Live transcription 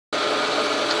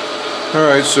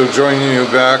Alright, so joining you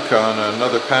back on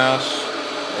another pass,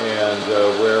 and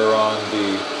we're on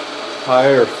the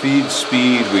higher feed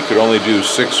speed. We could only do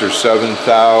 6 or 7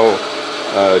 thou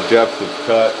depth of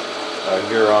cut.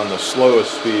 Here on the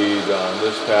slowest speed on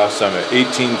this pass I'm at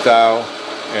 18 thou,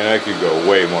 and I could go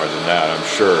way more than that. I'm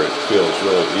sure it feels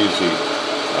really easy.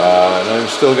 And I'm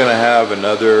still going to have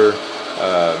another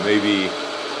maybe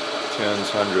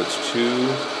tens, hundredths,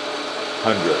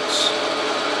 200ths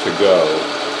to go.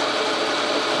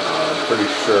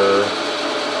 Pretty sure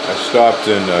I stopped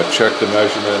and checked the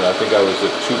measurement. I think I was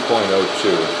at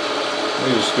 2.02. Let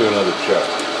me just do another check.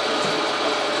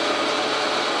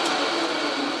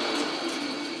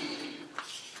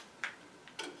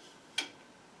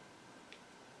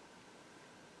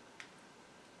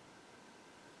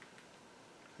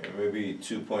 Okay, maybe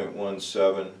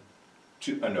 2.17.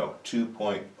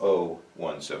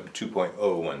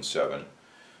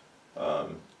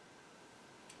 2.017.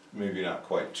 Maybe not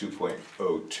quite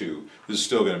 2.02. This is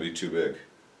still going to be too big.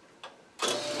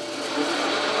 See,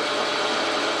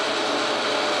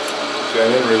 I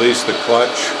didn't release the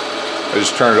clutch. I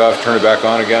just turned it off, turned it back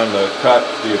on again. The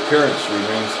appearance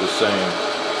remains the same.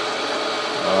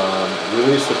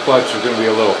 Release the clutch, there's going to be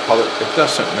a little color. It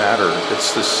doesn't matter.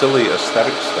 It's the silly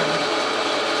aesthetics thing.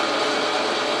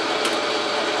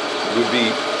 It would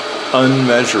be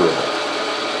unmeasurable.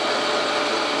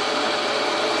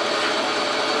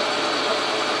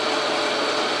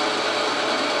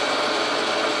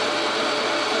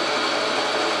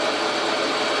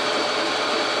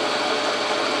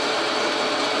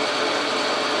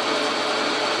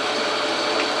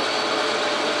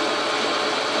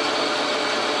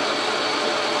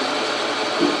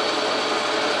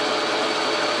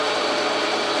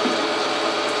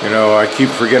 You know, I keep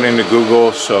forgetting to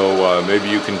Google, so maybe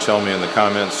you can tell me in the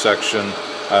comments section.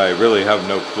 I really have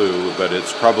no clue, but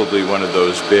it's probably one of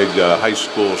those big high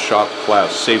school shop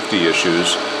class safety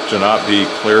issues to not be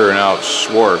clearing out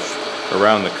swarf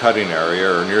around the cutting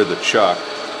area or near the chuck.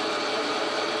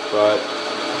 But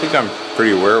I think I'm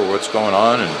pretty aware of what's going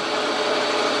on, and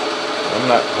I'm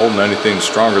not holding anything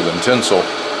stronger than tinsel.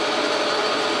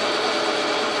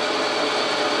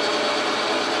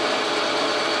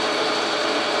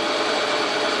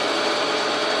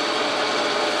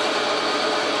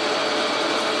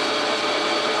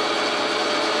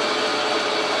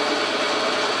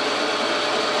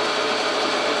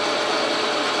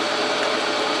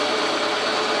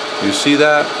 You see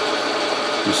that?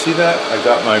 You see that? I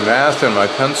got my math and my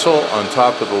pencil on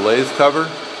top of the lathe cover.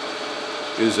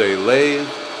 Is a lathe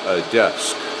a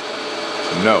desk?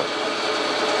 No.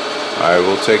 I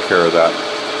will take care of that.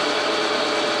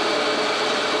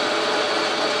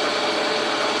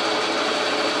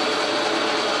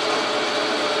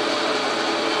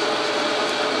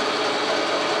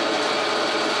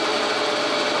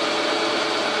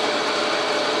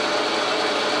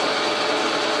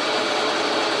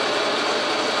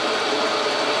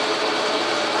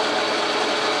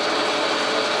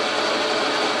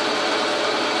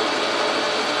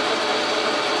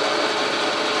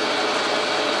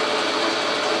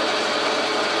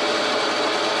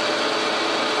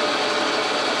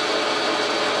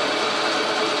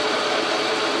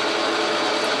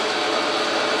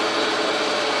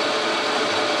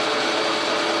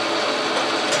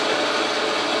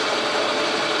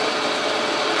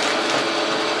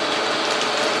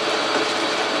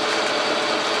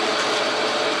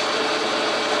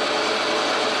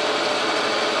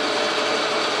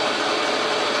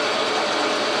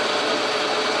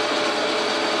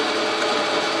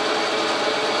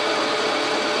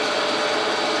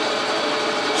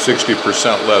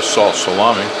 %60 less salt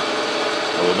salami.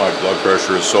 Although my blood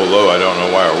pressure is so low, I don't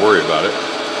know why I worry about it.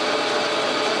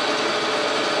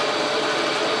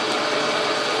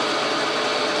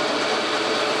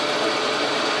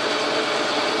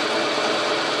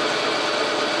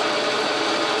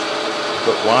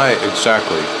 But why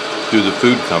exactly do the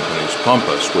food companies pump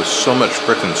us with so much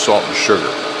frickin' salt and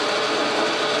sugar?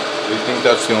 They think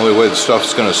that's the only way the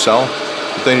stuff's gonna sell?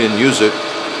 If they didn't use it,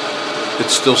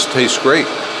 it still tastes great.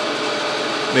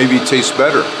 Maybe it tastes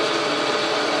better.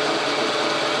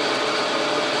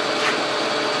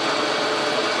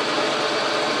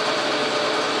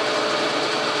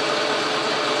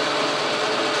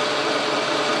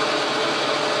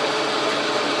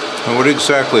 And what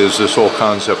exactly is this whole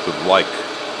concept of like?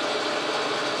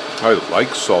 I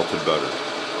like salted butter.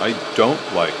 I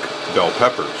don't like bell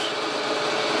peppers.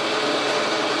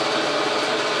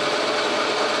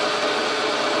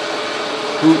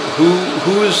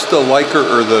 Who is the liker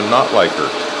or the not liker?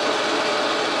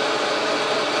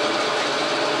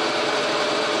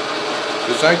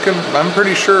 Because I'm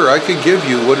pretty sure I could give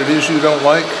you what it is you don't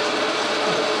like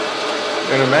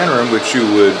in a manner in which you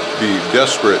would be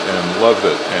desperate and love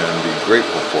it and be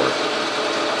grateful for it.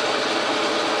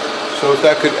 So if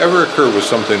that could ever occur with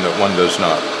something that one does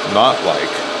not like,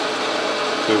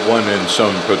 that one in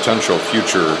some potential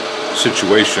future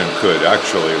situation could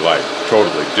actually like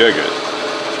totally dig it,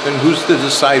 then who's the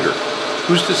decider?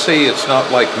 Who's to say it's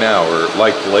not like now or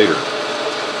like later?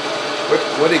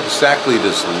 What exactly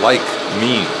does like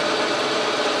mean?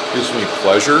 Gives me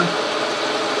pleasure?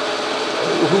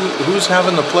 Who's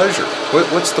having the pleasure?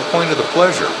 What's the point of the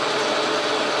pleasure?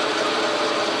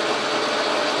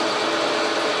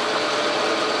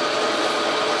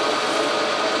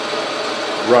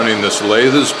 Running this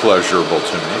lathe is pleasurable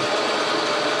to me.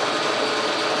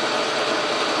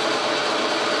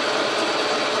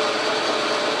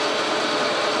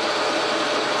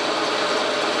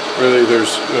 Really,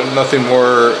 there's nothing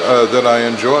more that I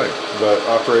enjoy about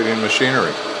operating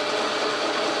machinery.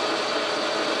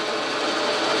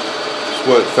 It's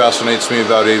what fascinates me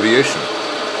about aviation.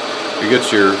 It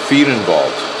gets your feet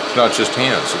involved. It's not just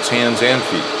hands, it's hands and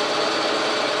feet.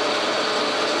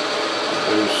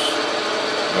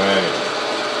 Anyway.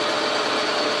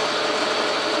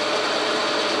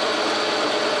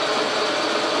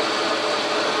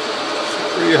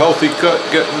 Pretty healthy cut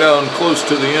getting down close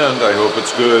to the end. I hope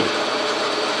it's good.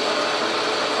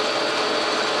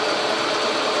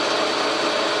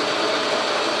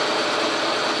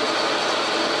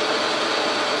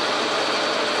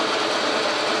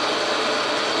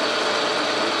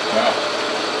 Now,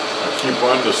 I keep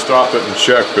wanting to stop it and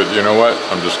check, but you know what?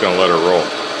 I'm just going to let it roll.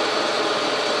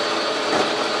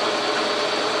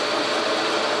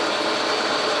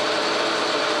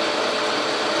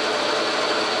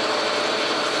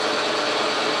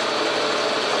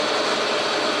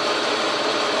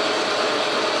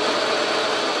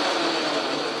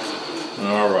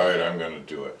 Alright, I'm going to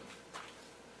do it.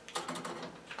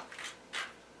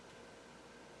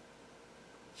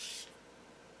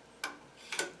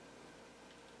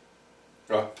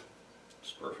 Oh,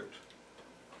 it's perfect.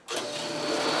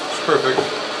 It's perfect.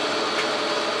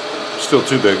 Still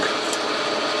too big.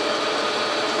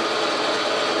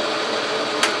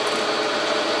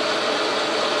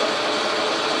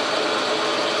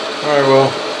 Alright,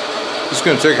 well, it's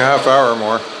going to take a half hour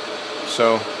more,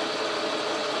 so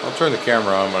I'll turn the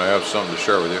camera on when I have something to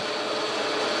share with you.